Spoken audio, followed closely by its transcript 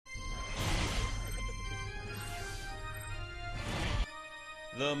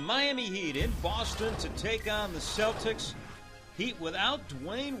The Miami Heat in Boston to take on the Celtics. Heat without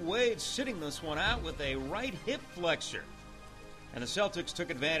Dwayne Wade sitting this one out with a right hip flexor. And the Celtics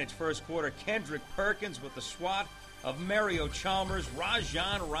took advantage first quarter. Kendrick Perkins with the swat of Mario Chalmers.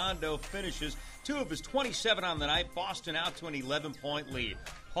 Rajon Rondo finishes 2 of his 27 on the night. Boston out to an 11-point lead.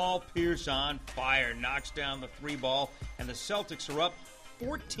 Paul Pierce on fire, knocks down the 3-ball, and the Celtics are up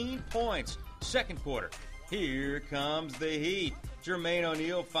 14 points. Second quarter. Here comes the Heat. Jermaine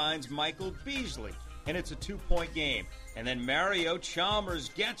O'Neal finds Michael Beasley, and it's a 2-point game. And then Mario Chalmers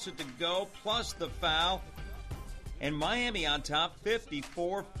gets it to go, plus the foul. And Miami on top,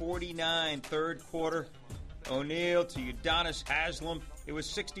 54-49, third quarter. O'Neal to Udonis Haslem. It was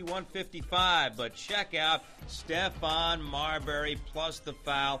 61-55, but check out Stephon Marbury plus the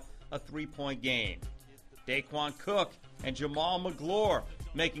foul, a 3-point game. Daquan Cook and Jamal Magloire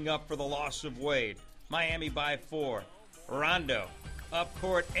making up for the loss of Wade. Miami by 4. Rondo up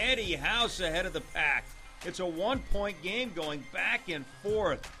court. Eddie House ahead of the pack. It's a 1-point game going back and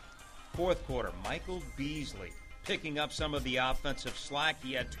forth. Fourth quarter, Michael Beasley picking up some of the offensive slack.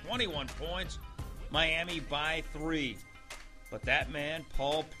 He had 21 points. Miami by 3. But that man,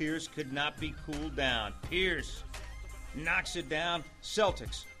 Paul Pierce, could not be cooled down. Pierce knocks it down.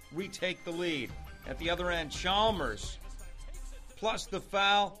 Celtics retake the lead. At the other end, Chalmers plus the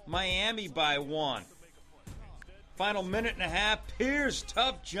foul. Miami by 1. Final minute and a half, Pierce,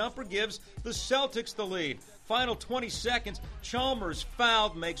 tough jumper, gives the Celtics the lead. Final 20 seconds, Chalmers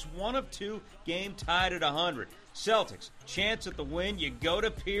fouled, makes 1 of 2, game tied at 100. Celtics, chance at the win, you go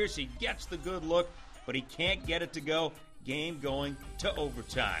to Pierce, he gets the good look, but he can't get it to go. Game going to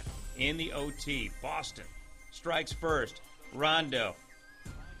overtime. In the OT, Boston strikes first. Rondo,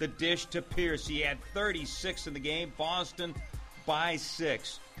 the dish to Pierce, he had 36 in the game. Boston by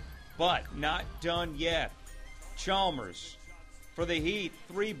 6, but not done yet. Chalmers for the Heat,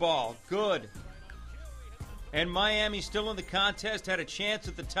 3-ball, good. And Miami still in the contest, had a chance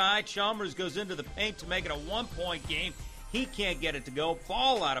at the tie. Chalmers goes into the paint to make it a 1-point game. He can't get it to go.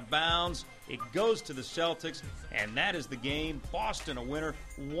 Ball out of bounds. It goes to the Celtics, and that is the game. Boston a winner,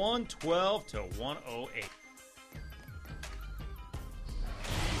 112-108.